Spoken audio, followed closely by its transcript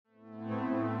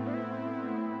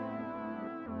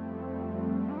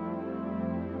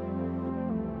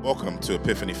Welcome to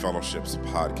Epiphany Fellowship's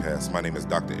podcast. My name is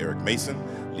Dr. Eric Mason,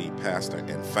 lead pastor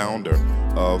and founder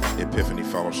of Epiphany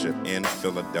Fellowship in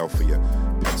Philadelphia,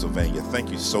 Pennsylvania. Thank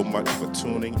you so much for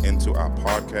tuning into our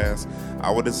podcast.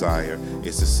 Our desire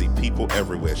is to see people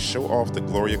everywhere show off the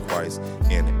glory of Christ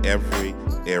in every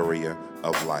area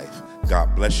of life.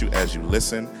 God bless you as you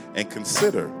listen, and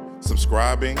consider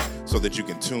subscribing so that you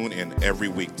can tune in every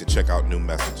week to check out new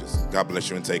messages. God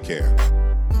bless you and take care.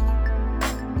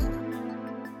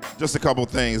 Just a couple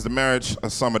things. The marriage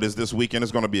summit is this weekend.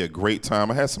 It's going to be a great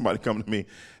time. I had somebody come to me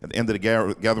at the end of the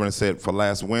gathering and said for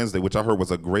last Wednesday, which I heard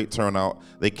was a great turnout.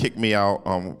 They kicked me out.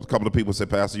 A couple of people said,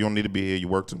 Pastor, you don't need to be here. You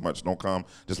work too much. Don't come.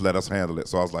 Just let us handle it.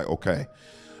 So I was like, okay.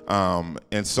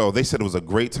 And so they said it was a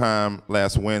great time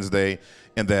last Wednesday,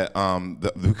 and that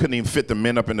we couldn't even fit the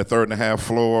men up in the third and a half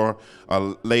floor.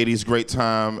 Ladies, great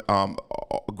time.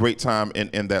 Great time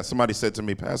in that. Somebody said to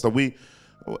me, Pastor, we're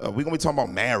gonna be talking about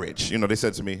marriage. You know, they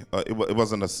said to me, it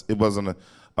wasn't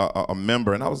a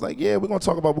member, and I was like, yeah, we're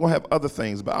gonna have other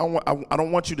things, but I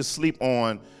don't want you to sleep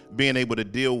on being able to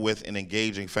deal with and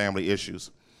engaging family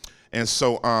issues. And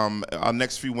so our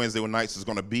next few Wednesday nights is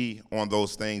going to be on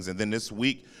those things, and then this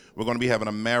week we're going to be having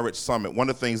a marriage summit. One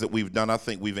of the things that we've done, I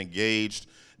think we've engaged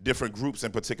different groups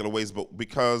in particular ways, but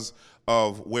because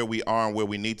of where we are and where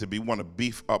we need to be, we want to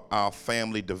beef up our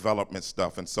family development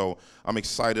stuff. And so I'm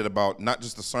excited about not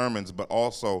just the sermons, but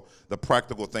also the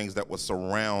practical things that will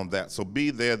surround that. So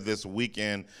be there this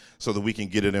weekend so that we can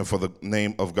get it in for the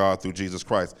name of God through Jesus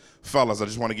Christ. Fellas, I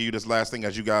just want to give you this last thing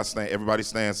as you guys stand. Everybody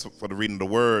stands for the reading of the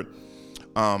word.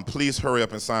 Please hurry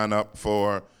up and sign up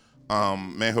for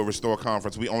Manhood Restore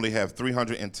Conference. We only have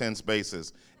 310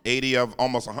 spaces. 80 of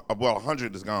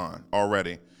 100 is gone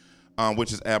already,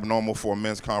 which is abnormal for a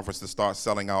men's conference to start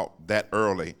selling out that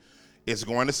early. It's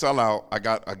going to sell out. I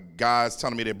got guys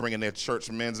telling me they're bringing their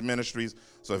church men's ministries.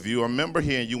 So if you're a member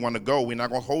here and you want to go, we're not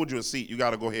going to hold you a seat. You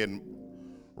got to go ahead and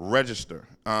register,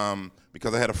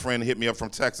 because I had a friend hit me up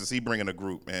from Texas. He bringing a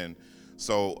group, and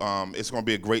so it's going to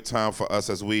be a great time for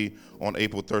us as we, on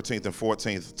April 13th and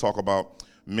 14th, talk about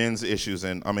men's issues.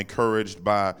 And I'm encouraged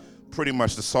by pretty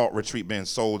much the SALT retreat being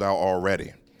sold out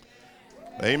already.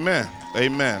 Amen.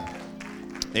 Amen.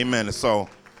 Amen. And so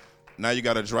now you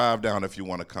got to drive down if you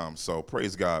want to come. So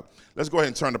praise God. Let's go ahead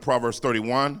and turn to Proverbs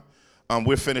 31.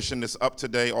 We're finishing this up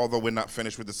today, although we're not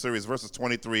finished with the series. Verses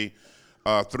 23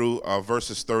 through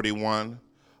verses 31.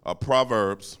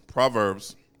 Proverbs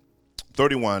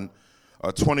 31,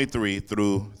 23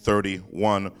 through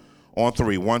 31 on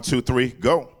 3. 1, 2, 3,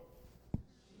 go.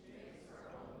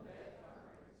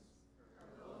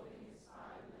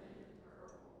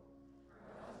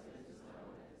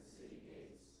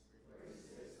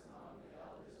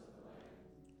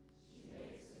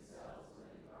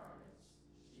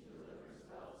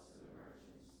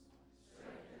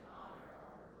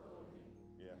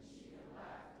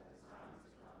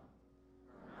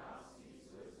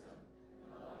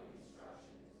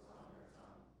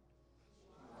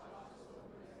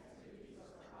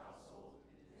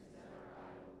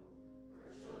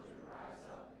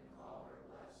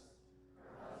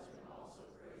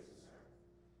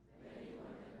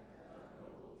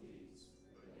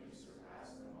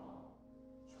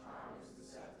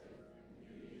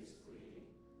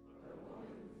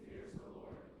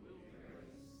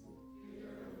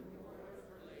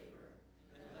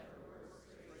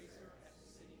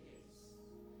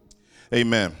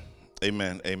 Amen.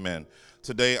 Amen. Amen.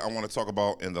 Today I want to talk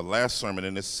about, in the last sermon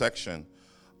in this section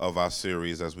of our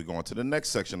series, as we go into the next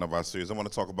section of our series, I want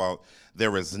to talk about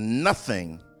there is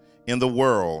nothing in the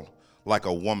world like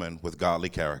a woman with godly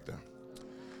character.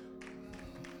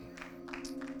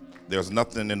 There's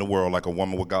nothing in the world like a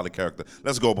woman with godly character.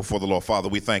 Let's go before the Lord. Father,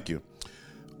 we thank you.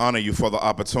 Honor you for the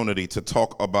opportunity to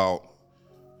talk about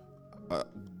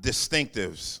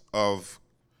distinctives of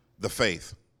the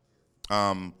faith.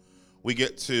 We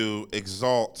get to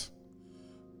exalt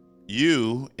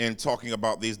you in talking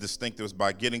about these distinctives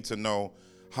by getting to know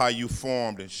how you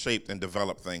formed and shaped and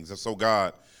developed things. And so,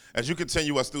 God, as you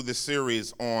continue us through this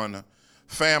series on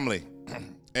family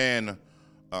and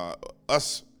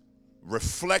us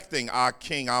reflecting our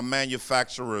King, our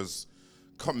manufacturer's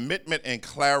commitment and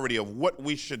clarity of what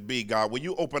we should be, God, will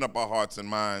you open up our hearts and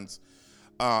minds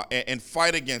and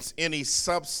fight against any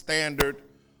substandard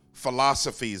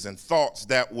philosophies and thoughts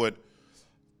that would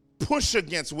push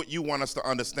against what you want us to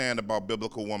understand about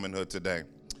biblical womanhood today.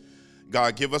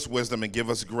 God, give us wisdom and give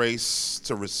us grace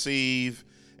to receive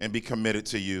and be committed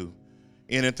to you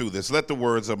in and through this. Let the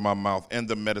words of my mouth and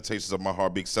the meditations of my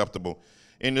heart be acceptable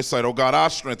in your sight, oh God, our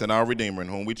strength and our Redeemer, in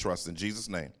whom we trust. In Jesus'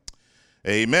 name,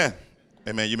 amen.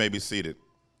 Amen. You may be seated.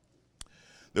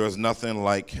 There is nothing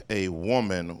like a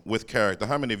woman with character.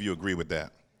 How many of you agree with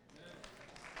that?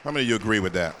 How many of you agree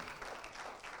with that?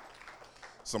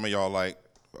 Some of y'all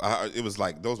it was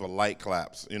like, those were light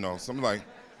claps, some like,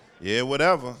 yeah,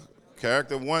 whatever.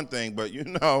 Character one thing, but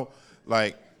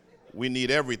like, we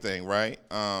need everything, right?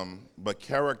 But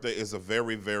character is a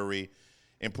very, very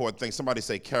important thing. Somebody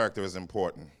say character is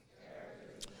important.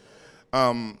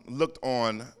 Looked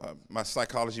on, my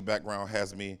psychology background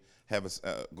has me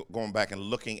going back and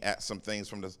looking at some things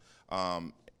from the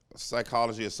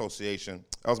Psychology Association.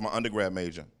 That was my undergrad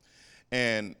major.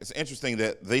 And it's interesting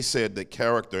that they said that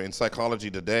character in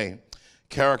psychology today,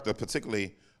 character,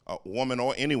 particularly a woman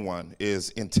or anyone, is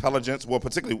intelligence. Well,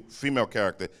 particularly female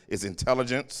character is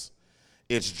intelligence,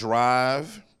 it's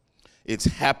drive, it's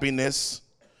happiness,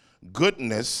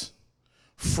 goodness,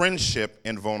 friendship,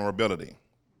 and vulnerability.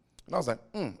 And I was like,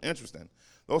 interesting.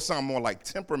 Those sound more like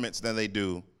temperaments than they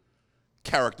do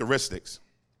characteristics.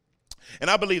 And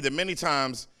I believe that many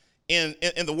times in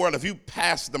the world, if you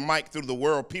pass the mic through the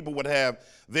world, people would have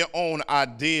their own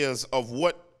ideas of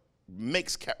what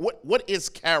is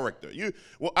character.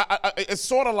 It's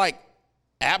sort of like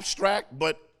abstract,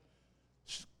 but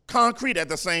concrete at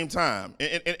the same time.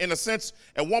 In a sense,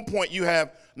 at one point you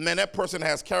have, man, that person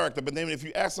has character, but then if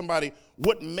you ask somebody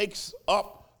what makes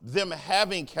up them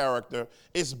having character,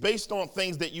 it's based on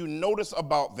things that you notice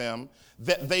about them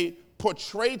that they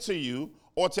portray to you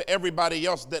or to everybody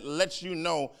else that lets you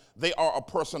know they are a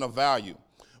person of value.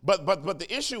 But the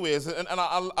issue is, and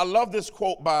I love this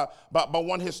quote by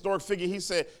one historic figure. He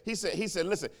said,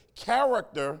 listen,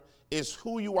 character is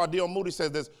who you are. D.L. Moody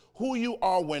says this, who you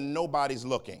are when nobody's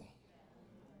looking.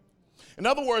 In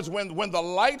other words, when the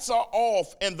lights are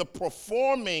off and the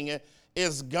performing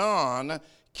is gone,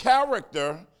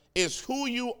 character is who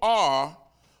you are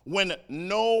when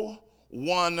no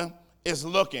one is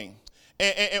looking.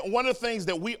 And one of the things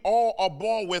that we all are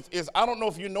born with is, I don't know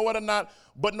if you know it or not,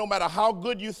 but no matter how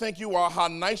good you think you are, how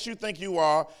nice you think you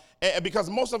are, because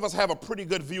most of us have a pretty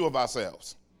good view of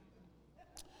ourselves.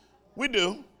 We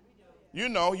do. The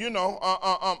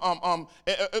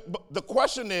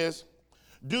question is,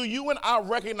 do you and I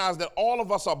recognize that all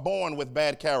of us are born with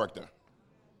bad character?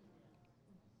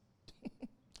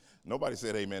 Nobody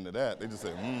said amen to that. They just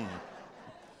said,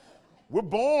 We're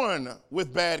born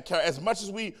with bad character. As much as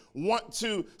we want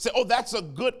to say, oh, that's a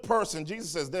good person,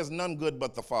 Jesus says there's none good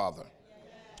but the Father.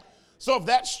 So if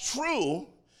that's true,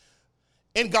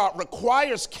 and God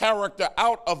requires character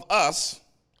out of us,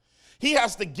 he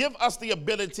has to give us the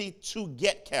ability to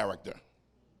get character.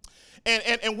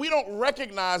 And we don't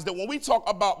recognize that when we talk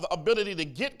about the ability to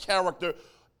get character,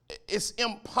 it's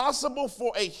impossible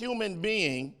for a human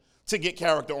being to get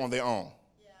character on their own.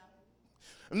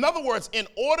 In other words, in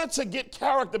order to get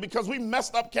character, because we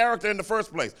messed up character in the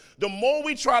first place, the more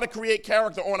we try to create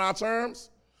character on our terms,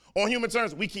 on human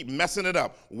terms, we keep messing it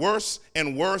up worse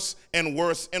and worse and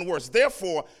worse and worse.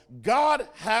 Therefore, God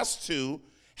has to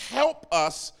help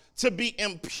us to be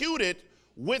imputed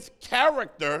with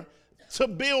character to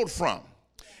build from.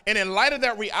 And in light of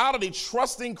that reality,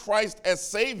 trusting Christ as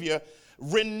Savior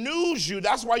renews you.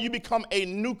 That's why you become a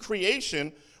new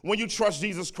creation. When you trust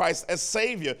Jesus Christ as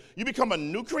Savior, you become a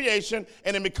new creation,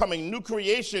 and in becoming new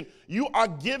creation, you are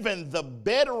given the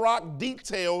bedrock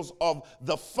details of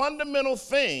the fundamental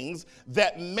things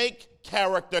that make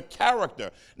character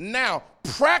character. Now,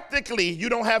 practically, you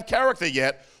don't have character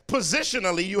yet.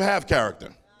 Positionally, you have character.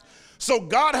 So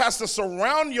God has to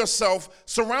surround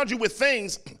you with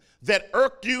things that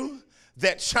irk you,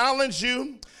 that challenge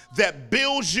you, that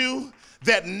builds you,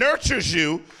 that nurtures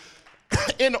you,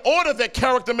 in order that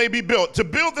character may be built. To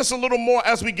build this a little more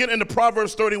as we get into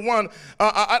Proverbs 31,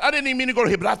 I didn't even mean to go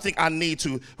here, but I think I need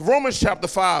to. Romans chapter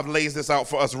 5 lays this out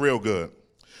for us real good.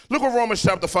 Look what Romans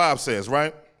chapter 5 says,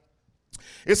 right?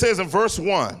 It says in verse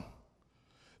 1,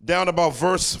 down about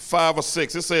verse 5 or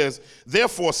 6, it says,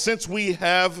 therefore, since we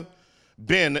have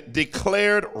been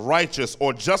declared righteous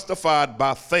or justified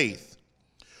by faith,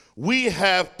 we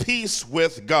have peace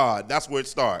with God. That's where it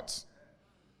starts.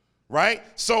 Right?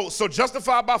 So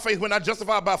justified by faith, we're not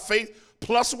justified by faith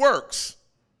plus works.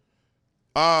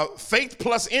 Faith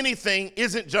plus anything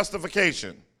isn't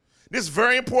justification. This is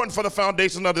very important for the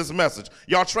foundation of this message.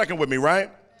 Y'all tracking with me,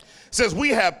 right? It says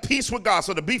we have peace with God,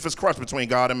 so the beef is crushed between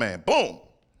God and man. Boom.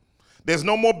 There's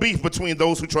no more beef between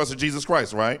those who trust in Jesus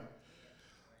Christ, right?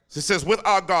 So it says with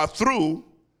our God through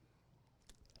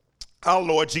our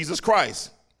Lord Jesus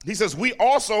Christ. He says we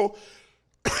also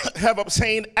have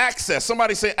obtained access.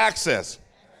 Somebody say access.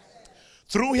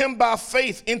 through him by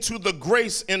faith into the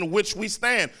grace in which we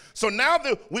stand. So now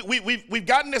that we've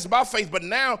gotten this by faith, but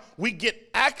now we get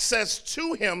access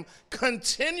to him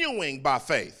continuing by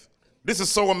faith. This is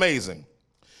so amazing.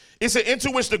 It said, into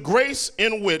which the grace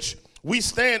in which we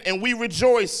stand, and we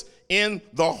rejoice in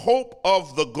the hope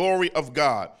of the glory of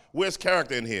God. Where's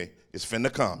character in here? It's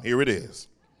finna come. Here it is.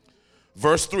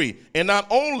 Verse 3, and not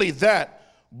only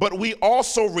that, but we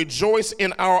also rejoice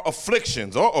in our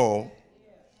afflictions.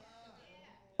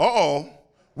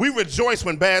 We rejoice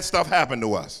when bad stuff happened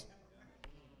to us.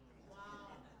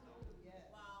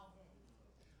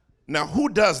 Now, who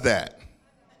does that?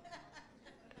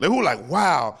 Who like,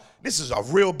 wow, this is a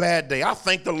real bad day. I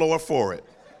thank the Lord for it.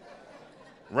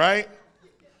 Right?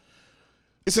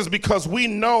 It says, because we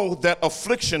know that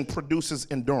affliction produces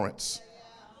endurance.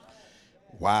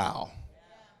 Wow.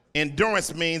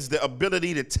 Endurance means the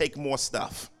ability to take more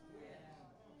stuff.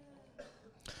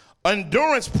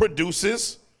 Endurance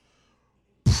produces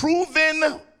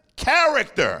proven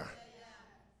character.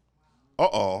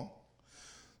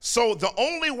 So the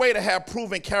only way to have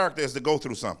proven character is to go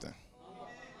through something.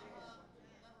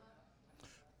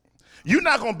 You're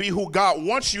not going to be who God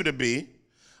wants you to be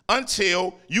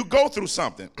until you go through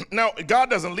something. Now, God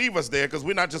doesn't leave us there because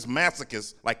we're not just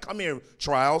masochists. Like, come here,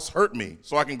 trials, hurt me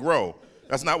so I can grow.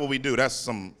 That's not what we do. That's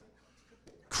some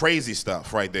crazy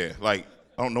stuff right there. Like,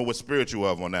 I don't know what spirit you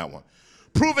of on that one.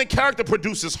 Proven character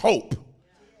produces hope.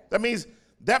 That means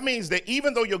that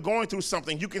even though you're going through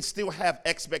something, you can still have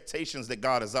expectations that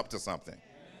God is up to something.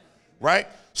 Right?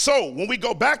 So when we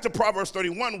go back to Proverbs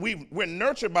 31, we're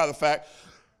nurtured by the fact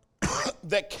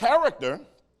that character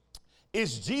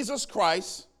is Jesus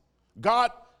Christ,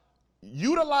 God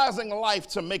utilizing life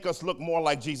to make us look more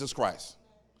like Jesus Christ.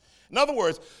 In other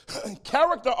words,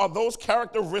 character are those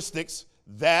characteristics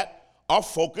that are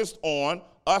focused on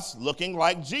us looking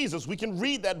like Jesus. We can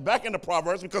read that back into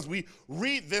Proverbs because we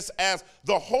read this as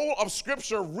the whole of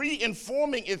Scripture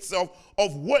re-informing itself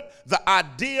of what the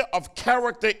idea of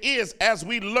character is as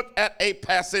we look at a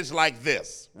passage like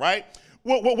this, right?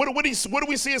 What do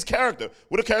we see as character?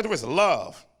 What a character is: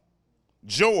 love,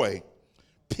 joy,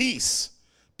 peace,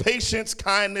 patience,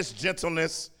 kindness,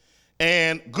 gentleness,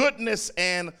 and goodness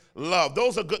and love.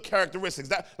 Those are good characteristics.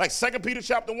 That, like 2 Peter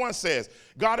chapter 1 says,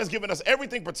 God has given us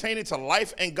everything pertaining to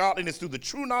life and godliness through the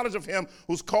true knowledge of him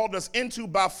who's called us into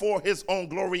by for his own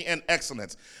glory and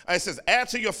excellence. It says, add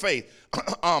to your faith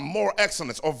more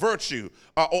excellence or virtue,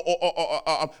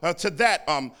 to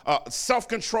that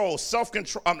self-control,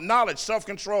 knowledge,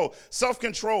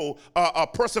 self-control,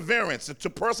 perseverance, to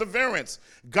perseverance,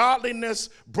 godliness,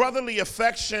 brotherly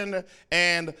affection,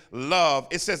 and love.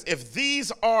 It says, if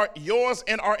these are yours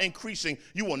and are increasing,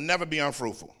 you will never be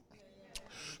unfruitful.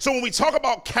 So when we talk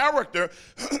about character,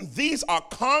 these are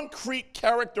concrete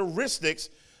characteristics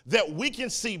that we can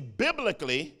see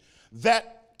biblically.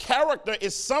 That character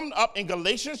is summed up in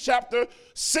Galatians chapter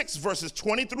 6, verses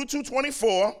 20 through to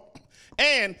 24,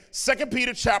 and 2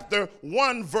 Peter chapter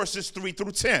 1, verses 3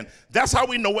 through 10. That's how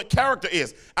we know what character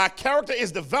is. Our character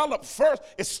is developed first.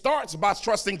 It starts by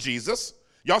trusting Jesus.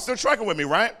 Y'all still tracking with me,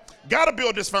 right? Got to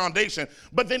build this foundation,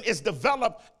 but then it's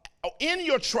developed in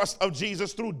your trust of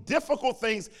Jesus through difficult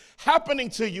things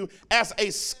happening to you as a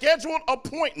scheduled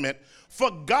appointment for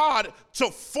God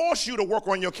to force you to work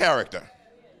on your character.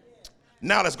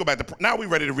 Now let's go back to, now we're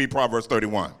ready to read Proverbs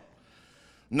 31.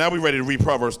 Now we're ready to read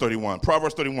Proverbs 31.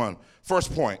 Proverbs 31,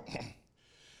 first point.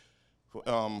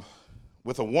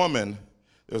 With a woman,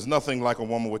 there's nothing like a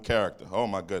woman with character. Oh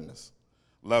my goodness.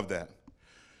 Love that.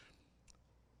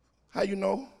 How you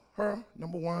know her?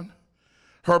 Number one,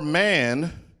 her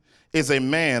man is a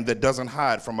man that doesn't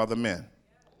hide from other men.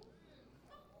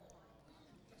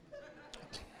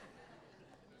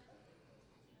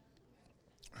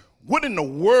 What in the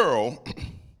world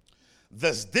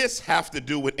does this have to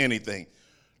do with anything?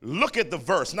 Look at the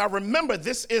verse. Now remember,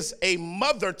 this is a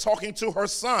mother talking to her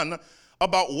son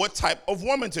about what type of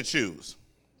woman to choose.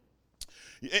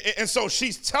 And so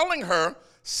she's telling her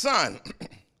son,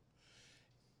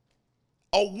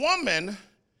 a woman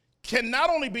can not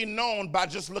only be known by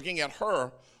just looking at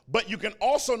her, but you can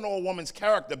also know a woman's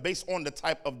character based on the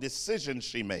type of decisions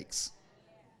she makes.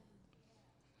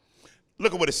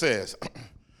 Look at what it says.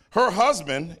 Her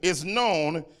husband is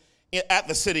known at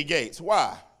the city gates.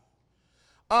 Why?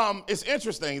 It's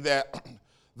interesting that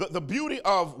the beauty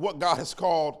of what God has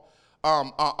called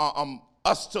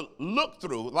us to look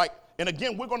through, like, and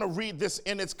again, we're going to read this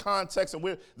in its context,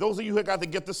 and those of you who got to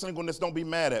get the singleness, don't be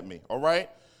mad at me, all right?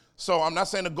 So I'm not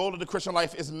saying the goal of the Christian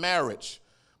life is marriage,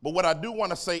 but what I do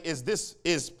want to say is this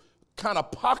is kind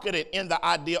of pocketed in the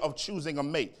idea of choosing a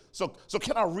mate. So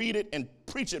can I read it and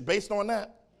preach it based on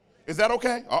that? Is that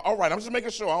okay? All right, I'm just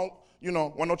making sure I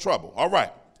don't, want no trouble. All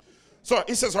right. So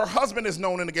he says her husband is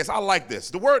known in the gates. I like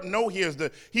this. The word know here is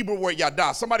the Hebrew word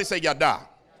yada. Somebody say yada.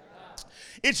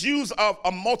 It's used of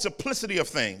a multiplicity of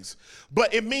things,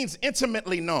 but it means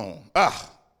intimately known.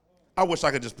 I wish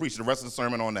I could just preach the rest of the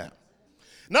sermon on that.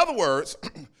 In other words,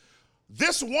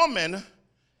 this woman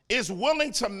is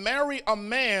willing to marry a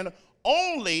man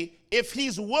only if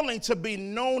he's willing to be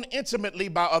known intimately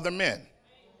by other men.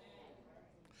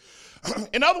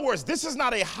 In other words, this is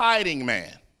not a hiding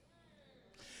man.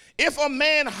 If a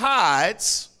man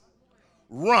hides,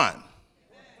 run.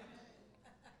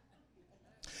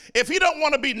 If he don't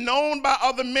want to be known by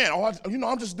other men,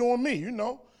 I'm just doing me,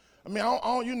 I mean, I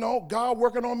don't, God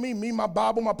working on me, my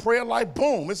Bible, my prayer life,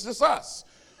 boom, it's just us.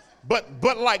 But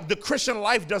like the Christian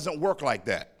life doesn't work like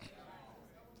that.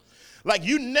 Like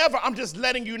I'm just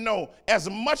letting you know, as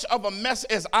much of a mess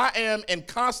as I am and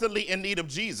constantly in need of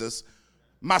Jesus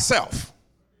myself,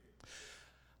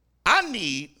 I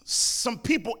need some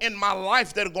people in my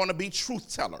life that are going to be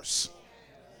truth tellers.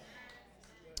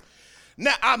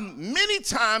 Now, many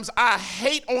times I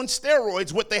hate on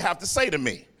steroids what they have to say to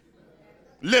me,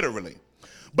 literally.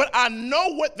 But I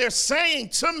know what they're saying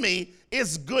to me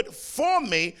is good for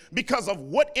me because of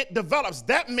what it develops.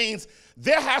 That means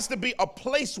there has to be a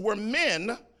place where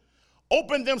men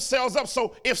open themselves up.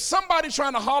 So if somebody's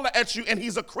trying to holler at you and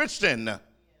he's a Christian,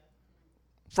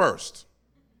 first.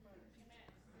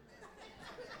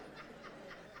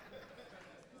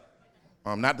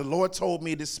 Not the Lord told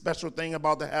me this special thing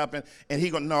about to happen, and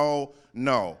he go,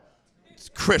 no, it's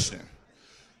Christian.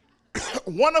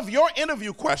 One of your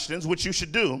interview questions, which you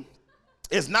should do,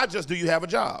 is not just do you have a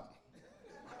job?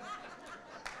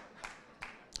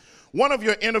 One of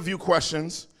your interview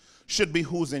questions should be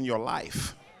who's in your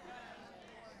life?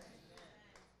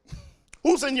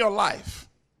 Who's in your life?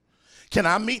 Can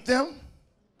I meet them?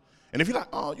 And if you're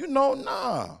like,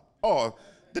 nah. Oh,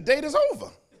 the date is over.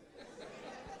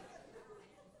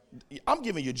 I'm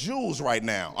giving you jewels right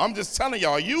now. I'm just telling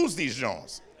y'all, use these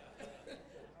joints.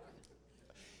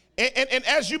 And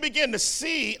as you begin to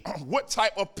see what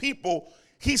type of people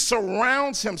he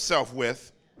surrounds himself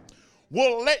with,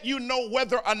 will let you know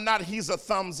whether or not he's a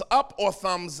thumbs up or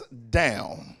thumbs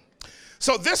down.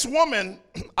 So this woman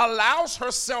allows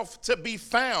herself to be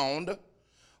found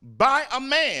by a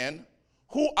man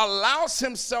who allows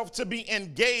himself to be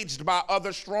engaged by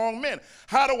other strong men.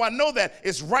 How do I know that?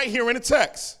 It's right here in the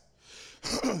text.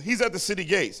 He's at the city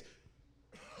gates.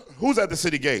 Who's at the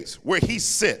city gates? Where he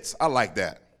sits. I like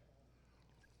that.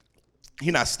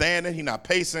 He's not standing. He's not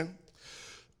pacing.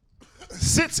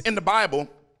 Sits in the Bible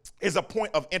is a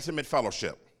point of intimate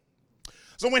fellowship.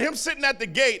 So when him sitting at the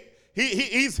gate,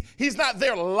 he's not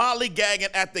there lollygagging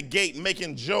at the gate,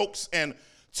 making jokes and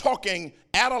talking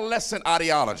adolescent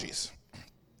ideologies.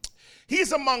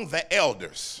 He's among the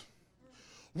elders,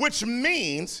 which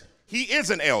means he is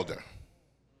an elder.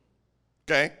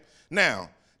 Okay? Now,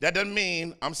 that doesn't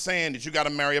mean I'm saying that you got to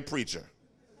marry a preacher.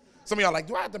 Some of y'all are like,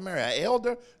 do I have to marry an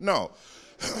elder? No,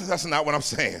 that's not what I'm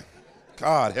saying.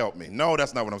 God help me. No,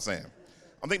 that's not what I'm saying.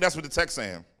 I think that's what the text is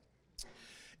saying.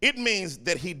 It means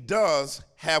that he does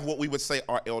have what we would say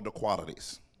are elder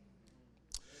qualities.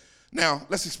 Now,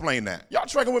 let's explain that. Y'all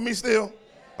tracking with me still?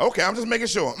 Okay, I'm just making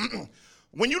sure.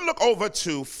 When you look over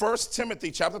to 1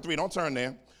 Timothy chapter 3, don't turn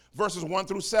there, verses 1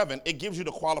 through 7, it gives you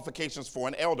the qualifications for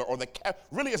an elder, or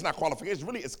really it's not qualifications,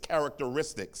 really it's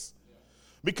characteristics.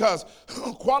 Because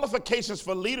qualifications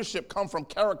for leadership come from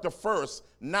character first,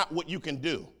 not what you can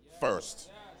do first.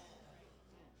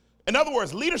 In other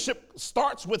words, leadership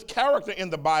starts with character in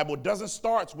the Bible, doesn't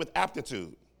start with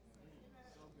aptitude.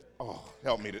 Oh,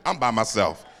 help me. I'm by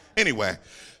myself. Anyway,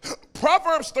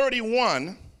 Proverbs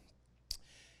 31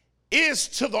 is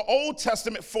to the Old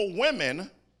Testament for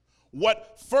women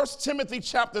what 1 Timothy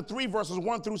chapter 3 verses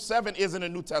 1 through 7 is in the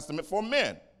New Testament for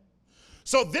men.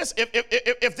 So this,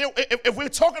 if we're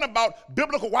talking about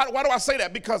biblical, why do I say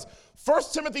that? Because 1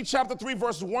 Timothy chapter 3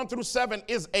 verses 1 through 7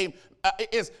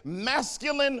 is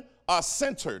masculine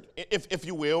centered, if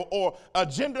you will, or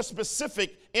gender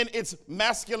specific in its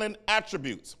masculine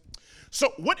attributes.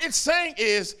 So what it's saying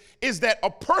is that a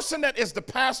person that is the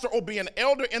pastor or be an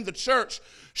elder in the church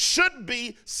should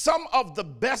be some of the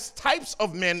best types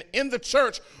of men in the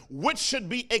church, which should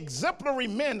be exemplary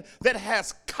men that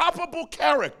has copable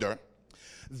character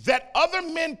that other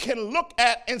men can look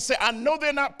at and say, I know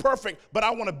they're not perfect, but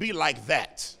I want to be like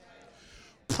that.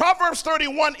 Proverbs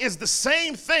 31 is the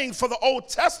same thing for the Old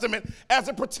Testament as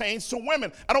it pertains to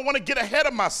women. I don't want to get ahead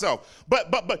of myself, but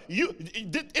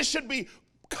it should be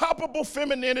Copable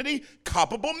femininity,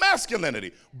 copable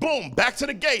masculinity. Boom, back to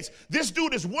the gates. This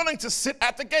dude is willing to sit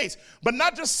at the gates, but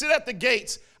not just sit at the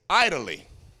gates idly.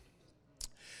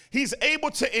 He's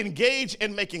able to engage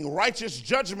in making righteous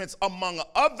judgments among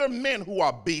other men who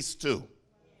are beasts too.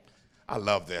 I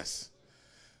love this.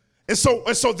 And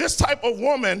so this type of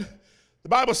woman, the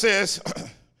Bible says,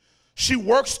 she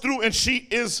works through and she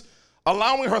is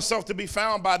allowing herself to be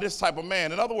found by this type of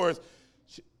man. In other words,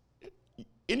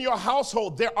 in your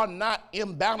household, there are not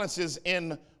imbalances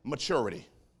in maturity.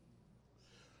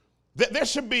 There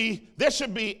should be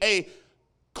a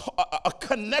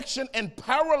connection and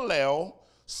parallel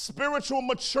spiritual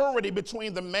maturity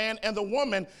between the man and the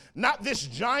woman, not this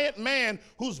giant man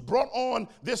who's brought on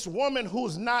this woman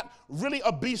who's not really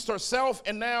a beast herself,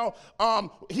 and now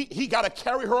he got to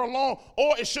carry her along.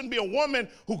 Or it shouldn't be a woman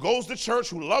who goes to church,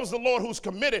 who loves the Lord, who's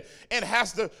committed, and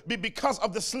has to be, because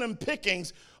of the slim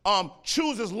pickings,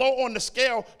 chooses low on the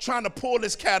scale trying to pull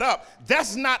this cat up.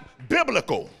 That's not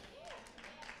biblical.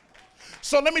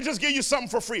 So let me just give you something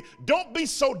for free. Don't be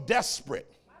so desperate.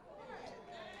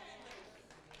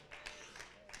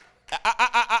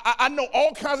 I know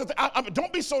all kinds of things.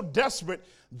 Don't be so desperate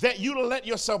that you let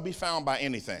yourself be found by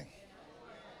anything.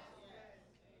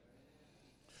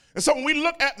 And so when we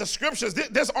look at the scriptures,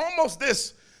 there's almost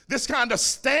this kind of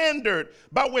standard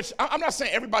by which, I'm not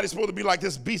saying everybody's supposed to be like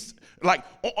this beast, like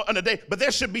on a day, but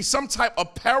there should be some type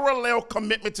of parallel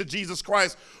commitment to Jesus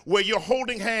Christ where you're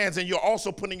holding hands and you're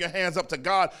also putting your hands up to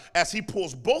God as he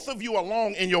pulls both of you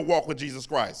along in your walk with Jesus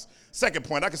Christ. Second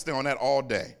point, I can stay on that all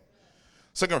day.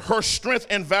 Second, her strength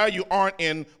and value aren't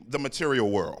in the material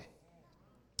world.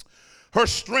 Her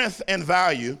strength and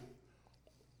value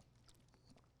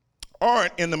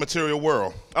aren't in the material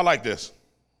world. I like this.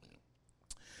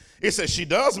 It says she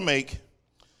does make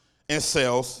and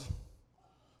sells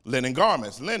linen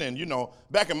garments. Linen,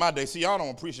 back in my day, see, y'all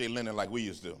don't appreciate linen like we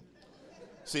used to.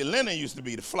 See, linen used to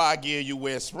be the fly gear you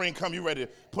wear. Spring come, you ready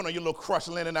to put on your little crushed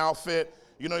linen outfit.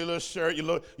 Your little shirt,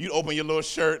 you open your little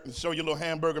shirt and show your little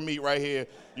hamburger meat right here,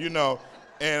 and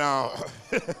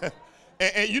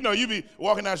and you be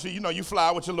walking down the street, you fly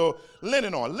with your little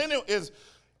linen on. Linen is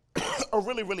a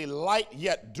really, really light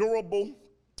yet durable,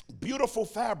 beautiful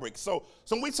fabric. So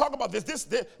when we talk about this,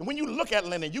 when you look at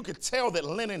linen, you can tell that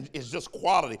linen is just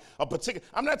quality.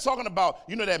 I'm not talking about,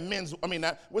 that men's,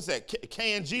 what's that,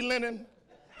 K&G linen?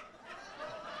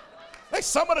 Like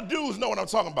some of the dudes know what I'm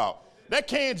talking about. That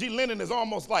K&G linen is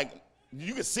almost like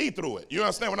you can see through it. You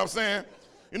understand what I'm saying?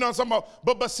 You know what I'm talking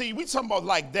about? But see, we talking about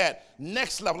like that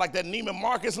next level, like that Neiman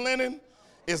Marcus linen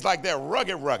is like that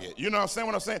rugged. You know what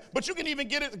I'm saying? But you can even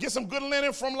get some good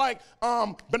linen from like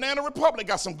Banana Republic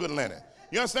got some good linen.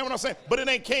 You understand what I'm saying? But it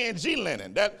ain't K&G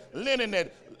linen. That linen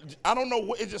that, I don't know,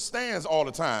 what it just stands all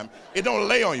the time. It don't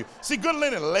lay on you. See, good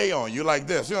linen lay on you like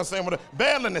this. You know what I'm saying?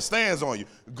 Bad linen stands on you.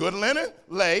 Good linen,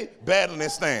 lay, bad linen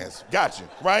stands. Got you,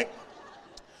 right?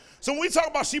 So when we talk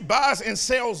about she buys and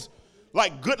sells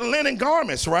like good linen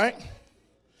garments, right?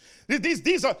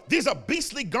 These are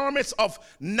beastly garments of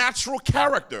natural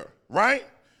character, right?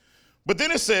 But then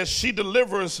it says she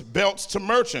delivers belts to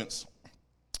merchants.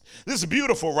 This is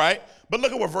beautiful, right? But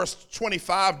look at what verse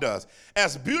 25 does.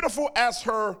 As beautiful as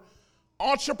her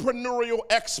entrepreneurial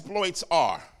exploits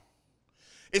are,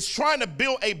 it's trying to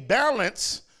build a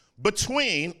balance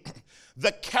between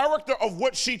the character of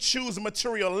what she chooses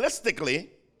materialistically,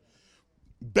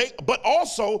 but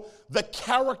also the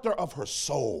character of her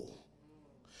soul.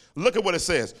 Look at what it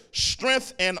says.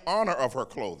 Strength and honor of her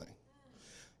clothing.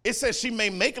 It says she may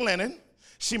make linen,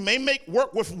 she may make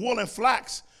work with wool and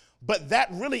flax, but that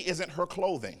really isn't her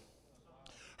clothing.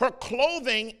 Her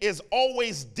clothing is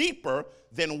always deeper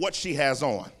than what she has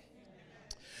on.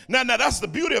 Now that's the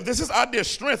beauty of this. This idea of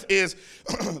strength is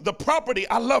the property,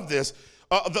 I love this,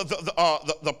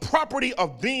 the property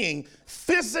of being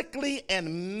physically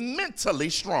and mentally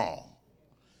strong.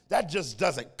 That just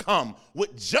doesn't come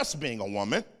with just being a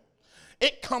woman.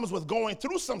 It comes with going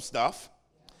through some stuff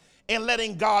and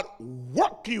letting God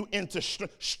work you into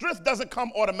strength. Strength doesn't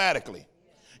come automatically.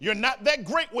 You're not that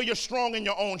great where you're strong in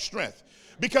your own strength.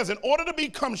 Because in order to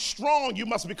become strong, you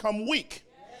must become weak.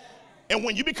 And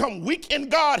when you become weak in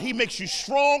God, he makes you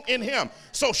strong in him.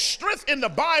 So strength in the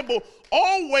Bible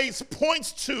always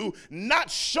points to not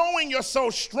showing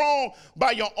yourself strong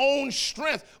by your own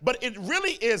strength, but it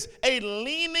really is a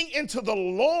leaning into the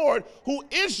Lord who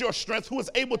is your strength, who is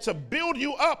able to build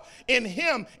you up in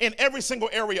him in every single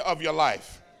area of your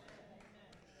life.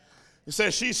 It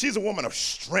says she's a woman of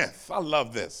strength. I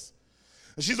love this.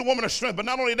 She's a woman of strength, but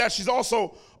not only that, she's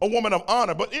also a woman of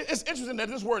honor. But it's interesting that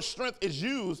this word strength is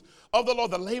used of the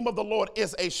Lord. The name of the Lord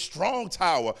is a strong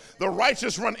tower. The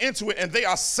righteous run into it and they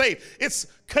are safe. It's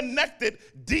connected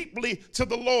deeply to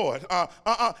the Lord.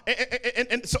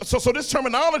 So this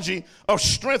terminology of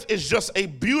strength is just a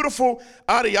beautiful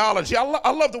ideology.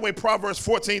 I love the way Proverbs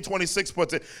 14:26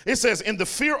 puts it. It says, in the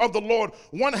fear of the Lord,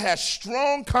 one has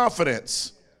strong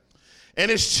confidence, and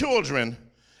his children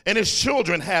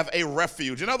have a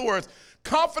refuge. In other words,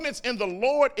 confidence in the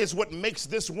Lord is what makes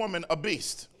this woman a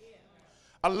beast.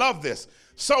 I love this.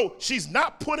 So she's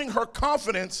not putting her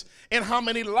confidence in how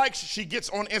many likes she gets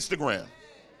on Instagram.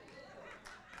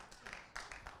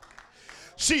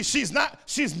 She's not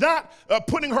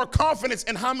putting her confidence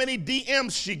in how many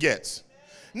DMs she gets.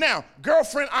 Now,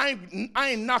 girlfriend, I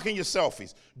ain't knocking your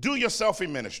selfies. Do your selfie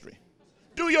ministry.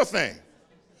 Do your thing.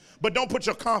 But don't put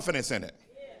your confidence in it.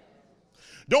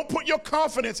 Don't put your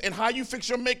confidence in how you fix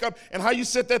your makeup and how you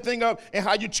set that thing up and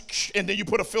how and then you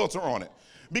put a filter on it.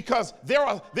 Because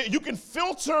you can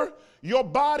filter your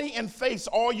body and face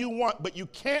all you want, but you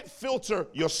can't filter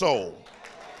your soul.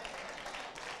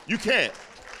 You can't.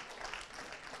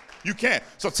 You can't.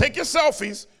 So take your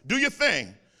selfies, do your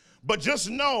thing, but just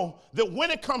know that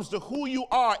when it comes to who you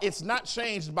are, it's not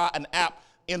changed by an app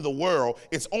in the world.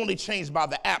 It's only changed by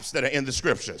the apps that are in the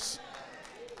scriptures.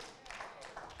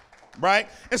 Right?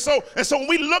 And so when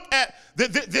we look at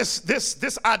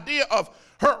this idea of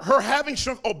her having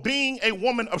strength or being a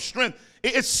woman of strength,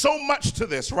 it's so much to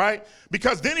this, right?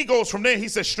 Because then he goes from there, he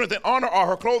says strength and honor are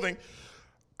her clothing.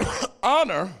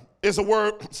 Honor is a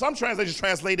word, some translations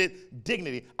translated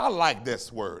dignity. I like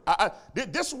this word.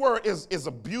 This word is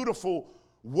a beautiful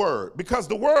word because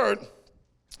the word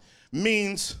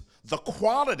means the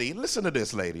quality, listen to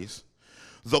this, ladies,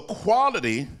 the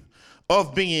quality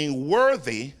of being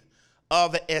worthy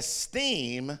of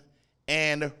esteem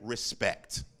and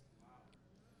respect.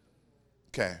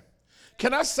 Okay.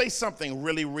 Can I say something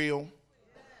really real?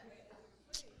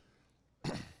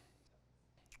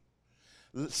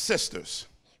 Sisters,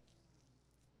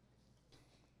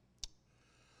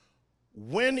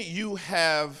 when you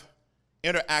have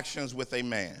interactions with a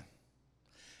man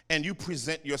and you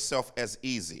present yourself as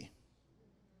easy,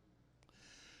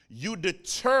 you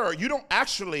don't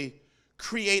actually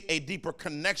create a deeper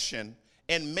connection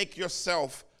and make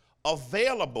yourself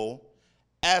available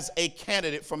as a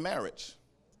candidate for marriage.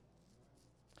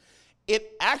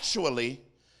 It actually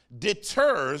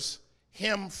deters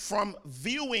him from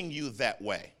viewing you that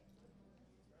way.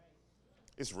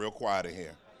 It's real quiet in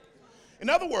here. In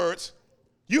other words,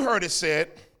 you heard it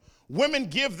said, women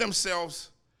give themselves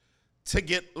to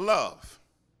get love.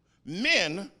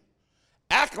 Men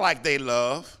act like they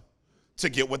love to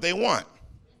get what they want.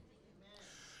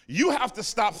 You have to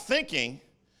stop thinking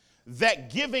that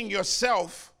giving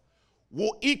yourself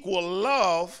will equal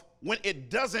love when it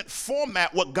doesn't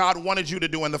format what God wanted you to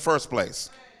do in the first place.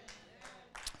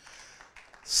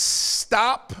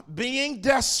 Stop being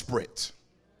desperate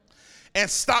and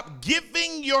stop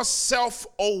giving yourself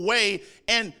away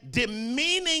and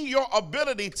demeaning your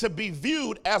ability to be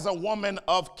viewed as a woman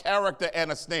of character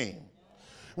and esteem.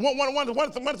 One of the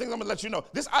things I'm going to let you know,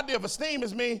 this idea of esteem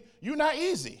is me, you're not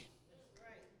easy.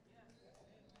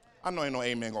 I know ain't no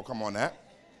amen gonna come on that.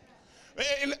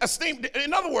 Esteem,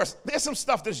 in other words, there's some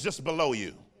stuff that's just below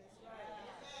you.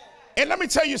 And let me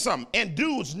tell you something, and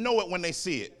dudes know it when they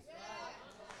see it.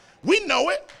 We know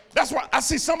it. That's why I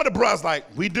see some of the bros like,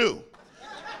 we do.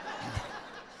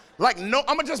 Like, no,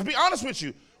 I'm gonna just be honest with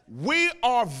you. We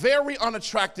are very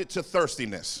unattracted to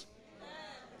thirstiness.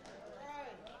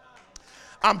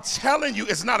 I'm telling you,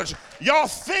 it's not y'all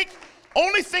think,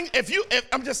 only thing,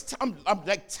 I'm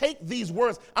like, take these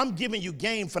words, I'm giving you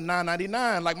game for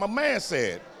 $9.99, like my man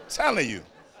said. Telling you.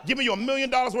 Giving you $1 million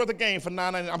worth of game for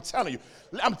 $9.99.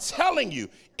 I'm telling you,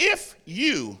 if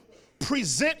you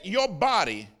present your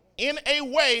body in a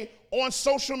way on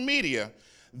social media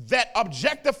that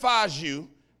objectifies you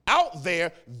out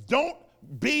there, don't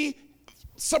be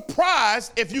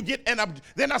surprised if you get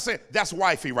then I say, that's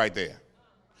wifey right there.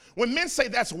 When men say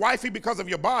that's wifey because of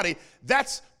your body,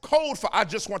 that's code for I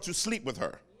just want to sleep with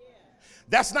her.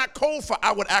 That's not code for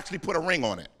I would actually put a ring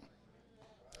on it.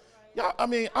 Y'all,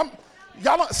 I'm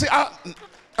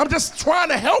just trying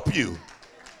to help you.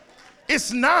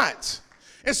 It's not.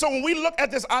 And so when we look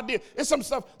at this idea, it's some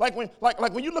stuff like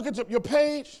when you look at your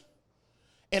page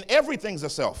and everything's a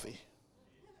selfie.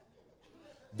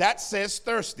 That says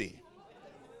thirsty.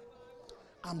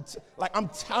 I'm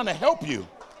trying to help you.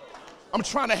 I'm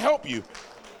trying to help you.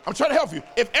 I'm trying to help you.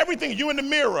 If everything, you in the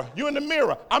mirror.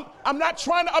 I'm not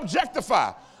trying to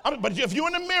objectify. But if you're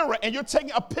in the mirror and you're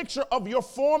taking a picture of your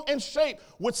form and shape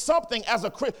with something as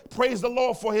a praise the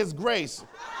Lord for his grace.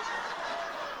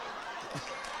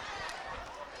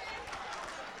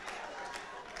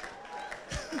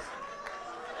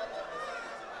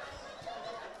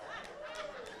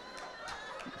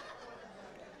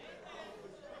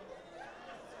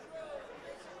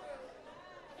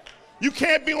 You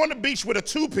can't be on the beach with a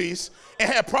two-piece and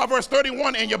have Proverbs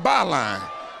 31 in your byline.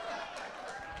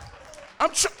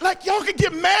 Like, y'all can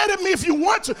get mad at me if you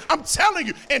want to. I'm telling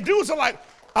you. And dudes are like,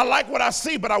 I like what I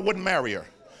see, but I wouldn't marry her.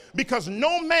 Because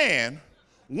no man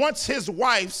wants his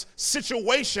wife's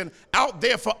situation out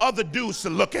there for other dudes to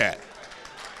look at.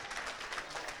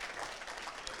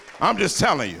 I'm just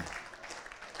telling you.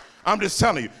 I'm just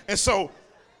telling you. And so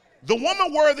the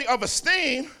woman worthy of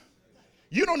esteem,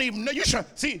 you don't even know. This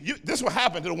is what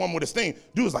happened to the woman with esteem.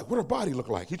 Dude's like, what her body look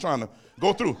like? He's trying to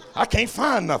go through. I can't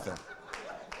find nothing.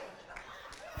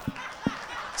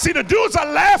 See, the dudes are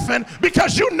laughing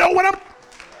because you know what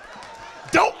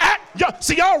don't act.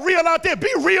 Y'all real out there.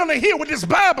 Be real in here with this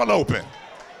Bible open.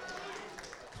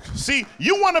 See,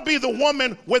 you want to be the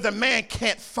woman where the man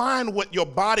can't find what your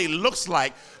body looks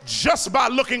like just by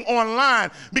looking online.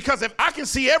 Because if I can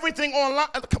see everything online,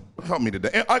 help me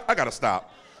today. I got to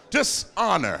stop. Just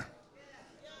honor.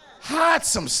 Hide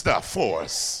some stuff for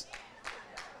us.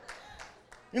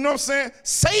 You know what I'm saying?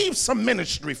 Save some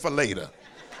ministry for later.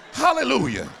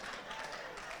 Hallelujah.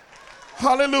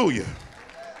 Hallelujah.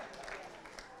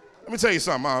 Let me tell you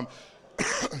something, Mom.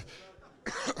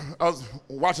 I was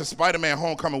watching Spider-Man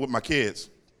Homecoming with my kids.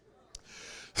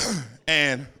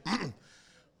 And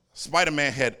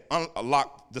Spider-Man had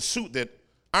unlocked the suit that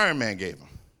Iron Man gave him.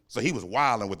 So he was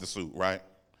wilding with the suit, right?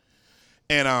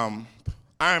 And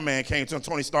Iron Man came to him,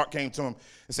 Tony Stark came to him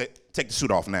and said, take the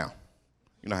suit off now.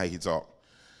 You know how he talk.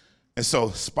 And so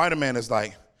Spider-Man is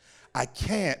like, I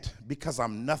can't because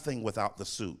I'm nothing without the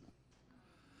suit.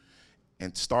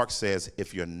 And Stark says,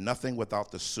 if you're nothing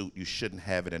without the suit, you shouldn't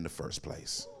have it in the first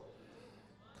place.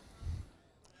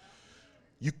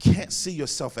 You can't see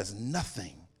yourself as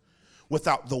nothing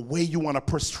without the way you want to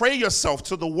portray yourself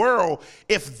to the world.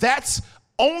 If that's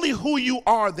only who you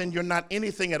are, then you're not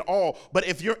anything at all. But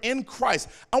if you're in Christ,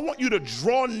 I want you to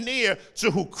draw near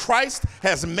to who Christ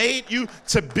has made you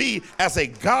to be as a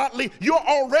godly. You're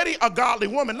already a godly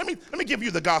woman. Let me give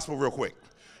you the gospel real quick.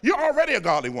 You're already a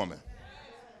godly woman.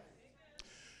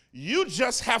 You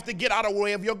just have to get out of the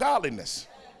way of your godliness.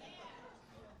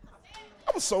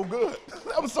 That was so good.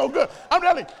 That was so good. I'm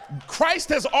telling you, Christ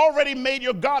has already made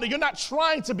you godly. You're not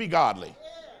trying to be godly.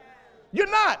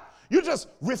 You're not. You just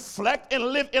reflect and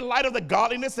live in light of the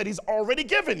godliness that he's already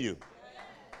given you.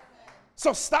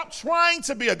 So stop trying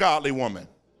to be a godly woman.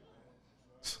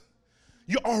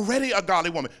 You're already a godly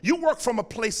woman. You work from a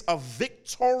place of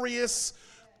victorious,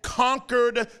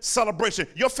 conquered celebration.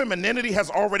 Your femininity has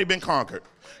already been conquered.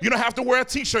 You don't have to wear a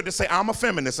t-shirt to say, I'm a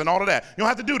feminist and all of that. You don't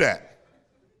have to do that.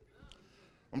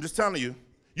 I'm just telling you.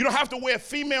 You don't have to wear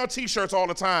female t-shirts all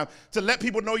the time to let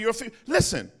people know you're a female.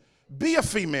 Listen. Be a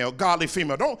female, godly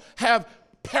female. Don't have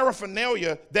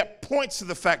paraphernalia that points to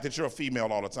the fact that you're a female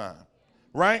all the time,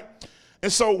 right? And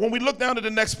so when we look down to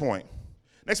the next point,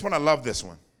 I love this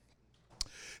one. It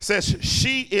says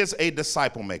she is a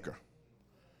disciple maker.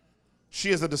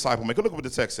 She is a disciple maker. Look at what the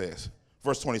text says.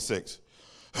 Verse 26.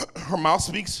 Her mouth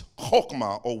speaks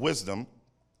chokmah, or wisdom,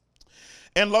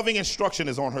 and loving instruction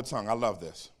is on her tongue. I love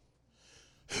this.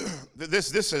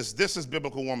 This is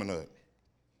biblical womanhood.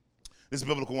 This is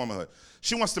biblical womanhood.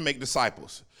 She wants to make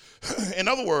disciples. In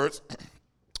other words,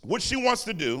 what she wants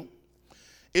to do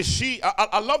is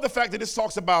I love the fact that this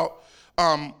talks about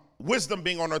wisdom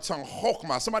being on her tongue,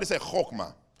 chokmah. Somebody say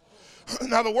chokmah.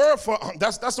 Now the word for,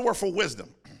 that's the word for wisdom.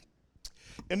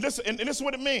 And this is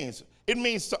what it means. It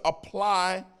means to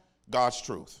apply God's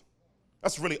truth.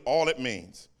 That's really all it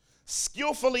means.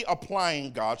 Skillfully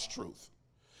applying God's truth.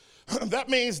 That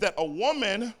means that a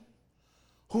woman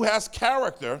who has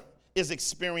character is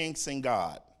experiencing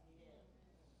God.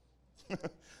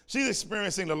 She's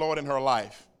experiencing the Lord in her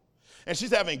life. And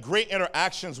she's having great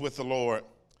interactions with the Lord.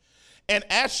 And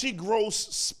as she grows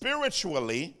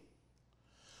spiritually,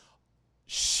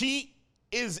 she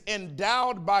is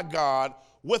endowed by God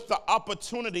with the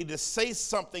opportunity to say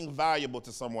something valuable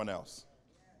to someone else.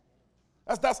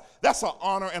 That's an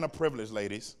honor and a privilege,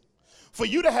 ladies. For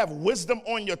you to have wisdom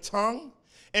on your tongue,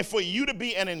 and for you to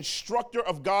be an instructor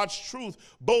of God's truth,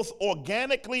 both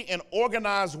organically and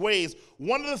organized ways,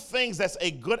 one of the things that's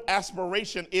a good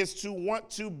aspiration is to want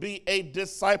to be a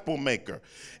disciple maker.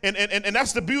 And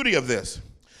that's the beauty of this.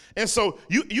 And so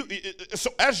so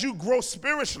as you grow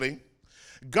spiritually,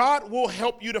 God will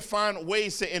help you to find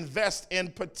ways to invest in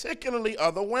particularly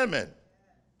other women.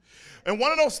 And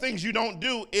one of those things you don't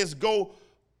do is go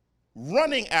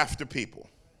running after people.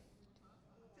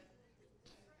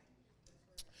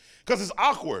 Because it's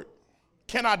awkward.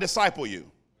 Can I disciple you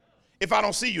if I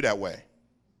don't see you that way?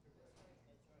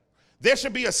 There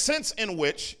should be a sense in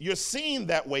which you're seen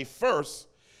that way first,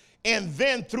 and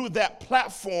then through that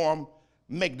platform,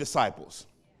 make disciples.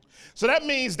 So that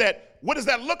means that, what does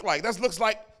that look like? That looks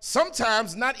like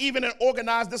sometimes not even an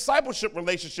organized discipleship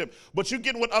relationship, but you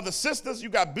getting with other sisters, you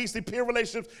got beastly peer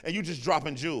relationships, and you just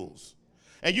dropping jewels.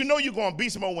 And you know you're going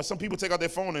beast mode when some people take out their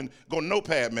phone and go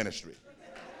notepad ministry.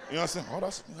 You know what I'm saying? Oh,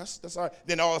 that's all right.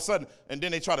 Then all of a sudden, and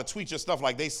then they try to tweet your stuff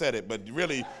like they said it, but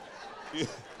really,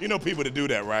 you know people that do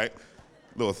that, right?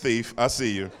 Little thief, I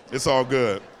see you. It's all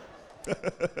good.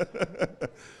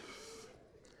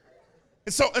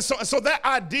 And so that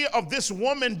idea of this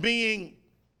woman being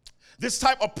this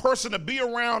type of person to be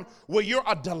around, where you're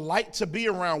a delight to be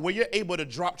around, where you're able to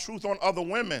drop truth on other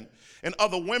women, and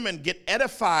other women get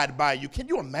edified by you. Can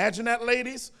you imagine that,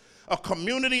 ladies? A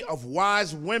community of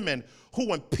wise women who,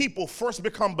 when people first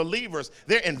become believers,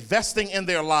 they're investing in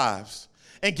their lives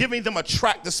and giving them a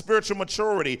track to spiritual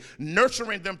maturity,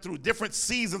 nurturing them through different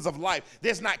seasons of life.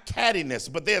 There's not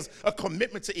cattiness, but there's a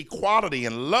commitment to equality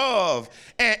and love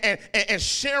and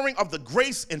sharing of the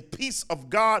grace and peace of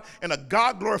God in a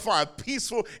God-glorifying,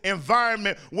 peaceful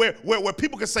environment where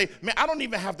people can say, man, I don't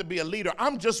even have to be a leader.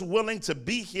 I'm just willing to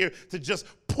be here to just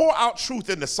pour out truth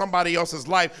into somebody else's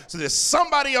life so that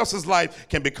somebody else's life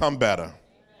can become better.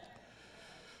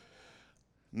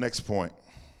 Next point.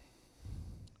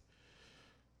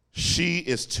 She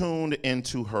is tuned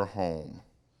into her home.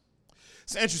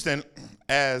 It's interesting,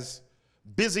 as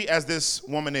busy as this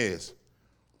woman is,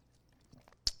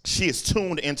 she is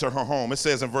tuned into her home. It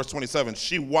says in verse 27,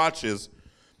 she watches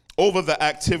over the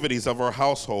activities of her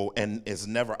household and is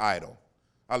never idle.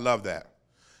 I love that.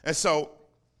 And so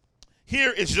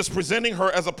here it's just presenting her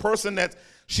as a person that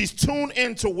she's tuned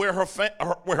into where her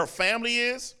family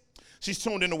is. She's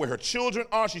tuned into where her children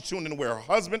are. She's tuned into where her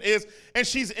husband is, and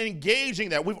she's engaging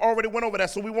that. We've already went over that,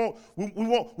 so we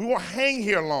won't hang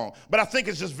here long. But I think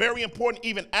it's just very important,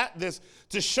 even at this,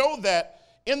 to show that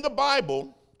in the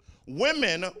Bible,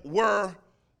 women were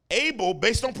able,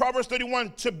 based on Proverbs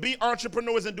 31, to be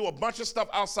entrepreneurs and do a bunch of stuff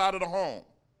outside of the home.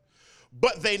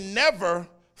 But they never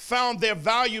found their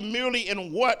value merely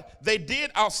in what they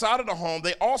did outside of the home.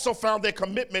 They also found their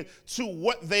commitment to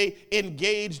what they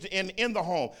engaged in the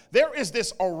home. There is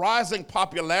this arising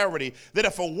popularity that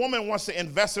if a woman wants to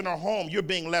invest in her home, you're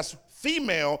being less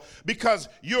female because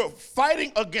you're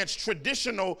fighting against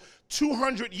traditional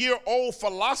 200-year-old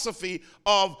philosophy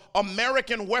of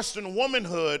American Western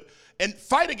womanhood, and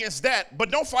fight against that, but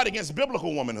don't fight against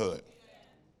biblical womanhood.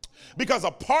 Because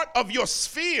a part of your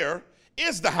sphere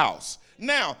is the house.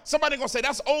 Now, somebody gonna say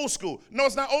that's old school. No,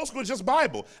 it's not old school, it's just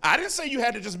Bible. I didn't say you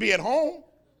had to just be at home.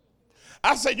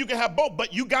 I said you can have both,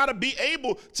 but you gotta be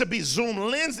able to be zoom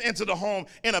lens into the home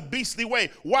in a beastly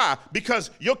way. Why? Because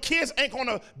your kids ain't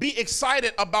gonna be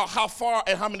excited about how far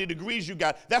and how many degrees you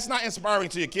got. That's not inspiring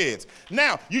to your kids.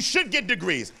 Now, you should get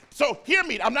degrees. So hear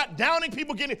me, I'm not downing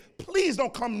people getting, please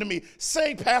don't come to me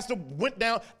saying Pastor went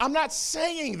down. I'm not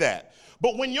saying that.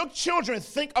 But when your children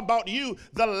think about you,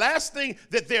 the last thing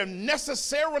that they're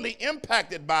necessarily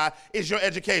impacted by is your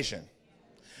education.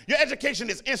 Your education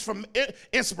is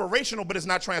inspirational, but it's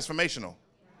not transformational.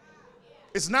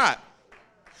 It's not.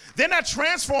 They're not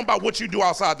transformed by what you do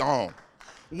outside the home.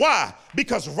 Why?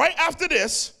 Because right after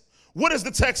this, what does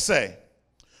the text say?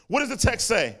 What does the text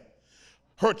say?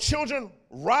 Her children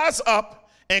rise up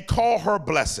and call her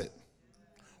blessed.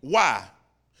 Why?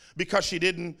 Because she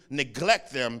didn't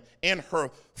neglect them in her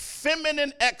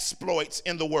feminine exploits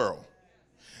in the world.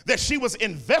 That she was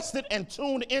invested and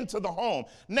tuned into the home.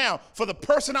 Now, for the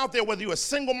person out there, whether you're a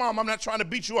single mom, I'm not trying to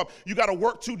beat you up. You got to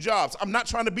work 2 jobs. I'm not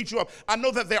trying to beat you up. I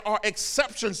know that there are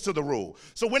exceptions to the rule.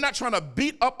 So we're not trying to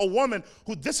beat up a woman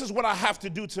who, this is what I have to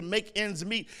do to make ends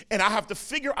meet, and I have to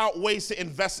figure out ways to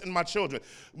invest in my children.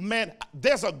 Man,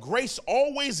 there's a grace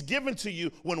always given to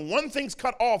you. When one thing's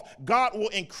cut off, God will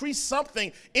increase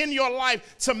something in your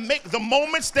life to make the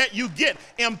moments that you get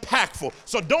impactful.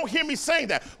 So don't hear me saying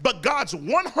that. But God's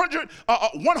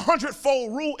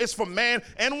 100-fold rule is for man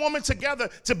and woman together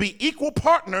to be equal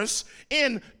partners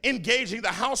in engaging the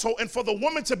household, and for the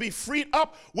woman to be freed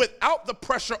up without the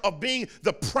pressure of being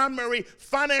the primary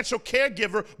financial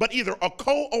caregiver, but either a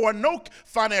co or a no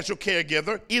financial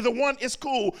caregiver. Either one is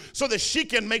cool, so that she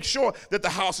can make sure that the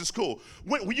house is cool.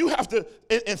 When you have to,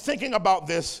 in thinking about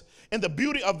this, And the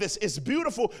beauty of this is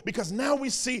beautiful because now we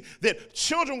see that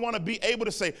children want to be able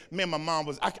to say, man, my mom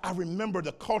was, I remember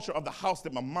the culture of the house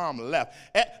that my mom left.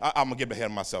 I'm going to get ahead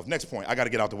of myself. Next point. I got to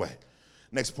get out the way.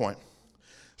 Next point.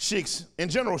 In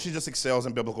general, she just excels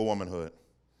in biblical womanhood.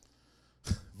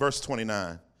 Verse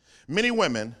 29. Many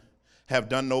women have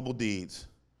done noble deeds,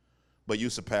 but you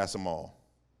surpass them all.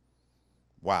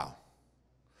 Wow.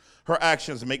 Her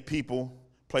actions make people,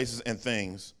 places, and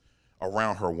things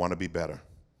around her want to be better.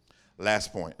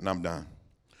 Last point, and I'm done.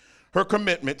 Her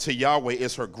commitment to Yahweh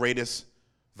is her greatest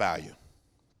value.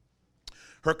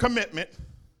 Her commitment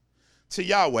to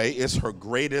Yahweh is her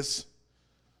greatest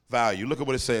value. Look at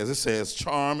what it says. It says,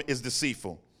 charm is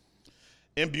deceitful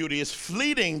and beauty is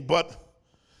fleeting, but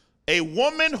a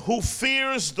woman who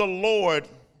fears the Lord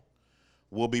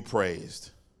will be praised.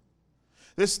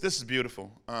 This is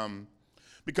beautiful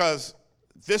because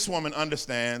this woman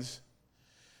understands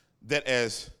that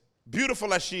as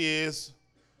beautiful as she is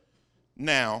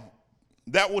now,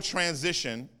 that will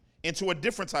transition into a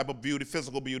different type of beauty,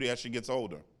 physical beauty, as she gets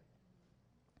older.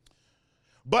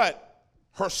 But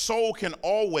her soul should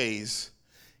always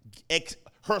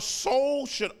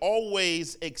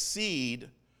exceed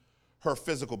her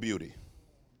physical beauty.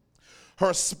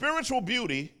 Her spiritual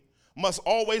beauty must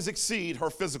always exceed her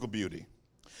physical beauty.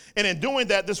 And in doing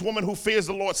that, this woman who fears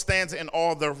the Lord stands in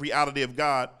all the reality of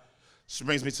God. She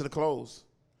brings me to the close.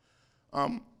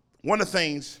 One of the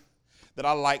things that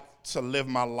I like to live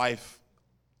my life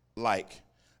like,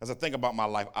 as I think about my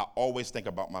life, I always think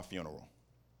about my funeral.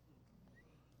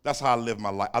 That's how I live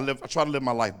my life. I try to live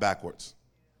my life backwards.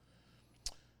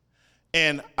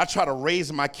 And I try to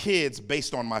raise my kids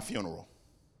based on my funeral.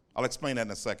 I'll explain that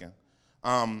in a second.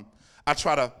 I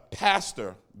try to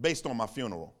pastor based on my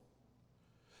funeral.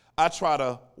 I try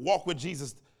to walk with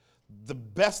Jesus the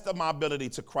best of my ability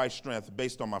to Christ's strength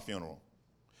based on my funeral.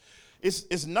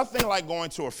 It's nothing like going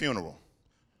to a funeral,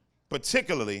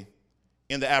 particularly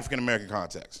in the African-American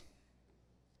context.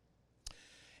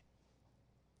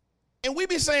 And we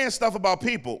be saying stuff about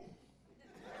people.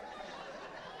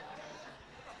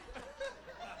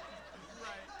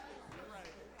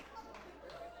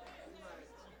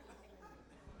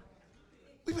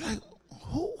 We be like,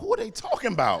 who are they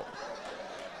talking about?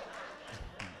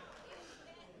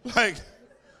 Like,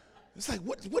 it's like,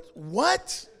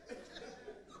 what?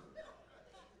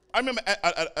 I remember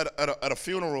at a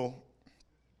funeral,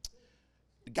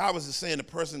 the guy was just saying the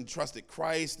person trusted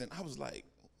Christ, and I was like,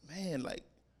 man,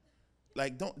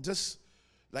 like don't just,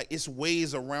 like, it's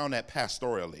ways around that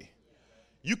pastorally.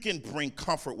 You can bring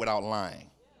comfort without lying.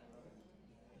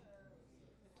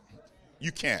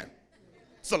 You can.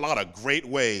 It's a lot of great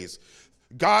ways.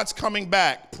 God's coming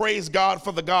back. Praise God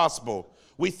for the gospel.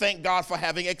 We thank God for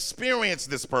having experienced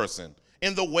this person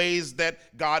in the ways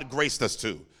that God graced us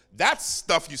to. That's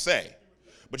stuff you say.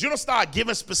 But you don't start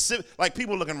giving specific, like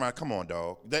people looking around, come on,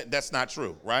 dog. That's not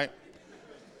true, right?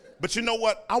 But you know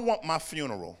what? I want my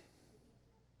funeral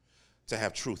to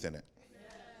have truth in it.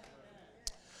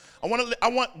 I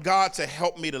want God to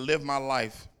help me to live my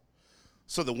life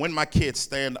so that when my kids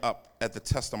stand up at the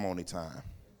testimony time,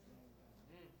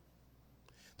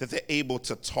 that they're able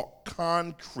to talk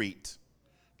concrete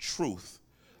truth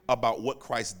about what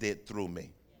Christ did through me.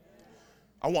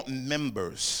 I want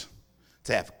members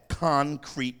to have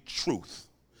concrete truth.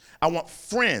 I want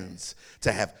friends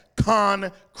to have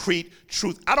concrete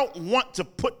truth. I don't want to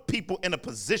put people in a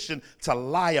position to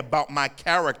lie about my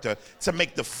character to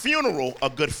make the funeral a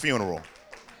good funeral.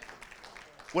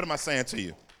 What am I saying to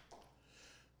you?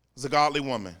 As a godly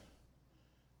woman,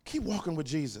 keep walking with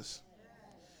Jesus.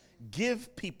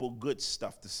 Give people good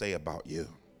stuff to say about you.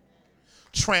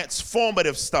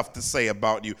 Transformative stuff to say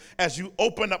about you. As you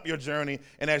open up your journey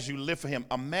and as you live for him,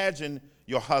 imagine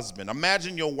your husband,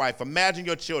 imagine your wife, imagine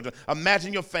your children,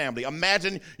 imagine your family,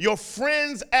 imagine your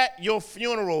friends at your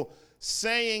funeral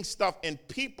saying stuff, and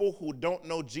people who don't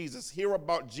know Jesus hear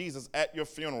about Jesus at your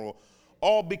funeral,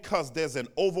 all because there's an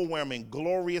overwhelming,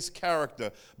 glorious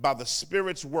character by the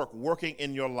Spirit's work working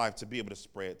in your life to be able to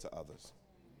spread to others.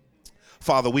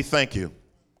 Father, we thank you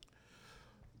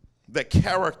that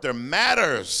character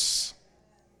matters.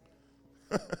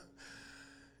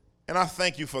 And I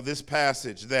thank you for this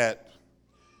passage that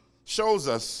shows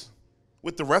us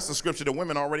with the rest of Scripture that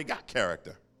women already got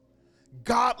character.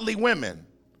 Godly women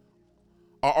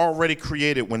are already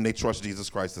created when they trust Jesus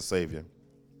Christ the Savior.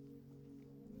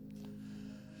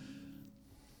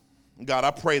 God,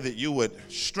 I pray that you would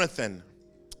strengthen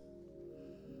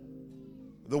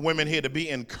the women here to be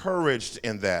encouraged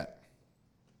in that.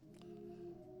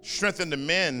 Strengthen the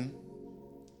men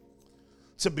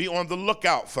to be on the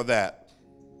lookout for that.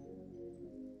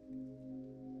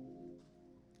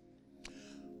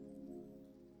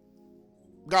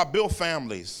 God, build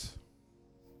families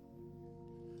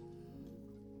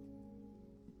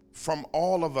from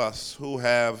all of us who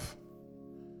have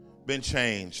been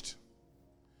changed.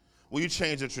 Will you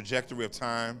change the trajectory of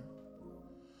time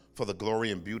for the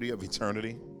glory and beauty of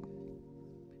eternity?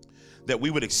 That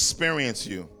we would experience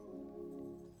you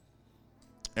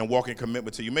and walk in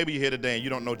commitment to you. Maybe you're here today and you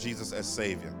don't know Jesus as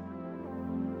Savior.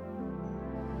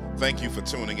 Thank you for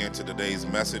tuning in to today's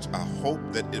message. I hope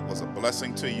that it was a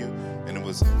blessing to you and it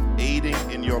was aiding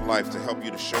in your life to help you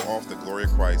to show off the glory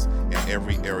of Christ in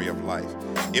every area of life.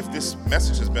 If this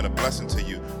message has been a blessing to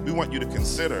you, we want you to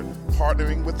consider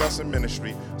partnering with us in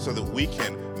ministry so that we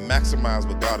can maximize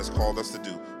what God has called us to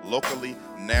do locally,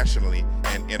 nationally,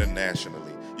 and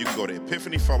internationally. You can go to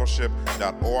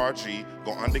epiphanyfellowship.org,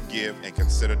 go under give, and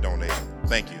consider donating.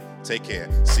 Thank you. Take care.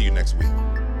 See you next week.